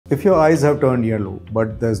If your eyes have turned yellow,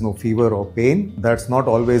 but there's no fever or pain, that's not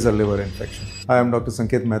always a liver infection. Hi, I'm Dr.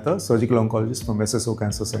 Sanket Mehta, surgical oncologist from SSO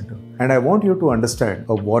Cancer Center. And I want you to understand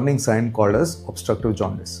a warning sign called as obstructive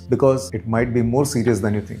jaundice, because it might be more serious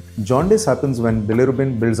than you think. Jaundice happens when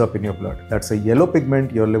bilirubin builds up in your blood. That's a yellow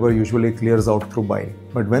pigment your liver usually clears out through bile.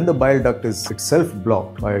 But when the bile duct is itself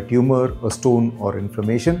blocked by a tumor, a stone, or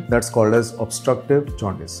inflammation, that's called as obstructive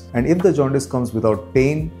jaundice. And if the jaundice comes without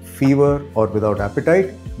pain, fever, or without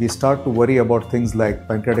appetite, we start to worry about things like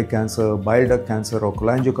pancreatic cancer, bile duct cancer or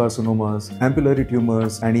cholangiocarcinomas, ampullary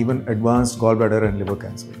tumors, and even advanced gallbladder and liver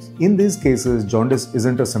cancers. In these cases, jaundice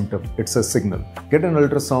isn't a symptom, it's a signal. Get an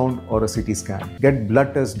ultrasound or a CT scan. Get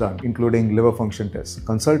blood tests done, including liver function tests.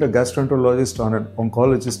 Consult a gastroenterologist or an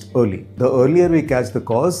oncologist early. The earlier we catch the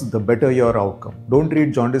cause, the better your outcome. Don't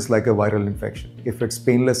treat jaundice like a viral infection if it's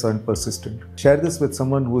painless and persistent. Share this with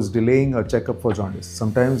someone who is delaying a checkup for jaundice.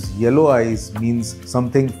 Sometimes yellow eyes means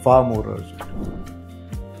something far more urgent.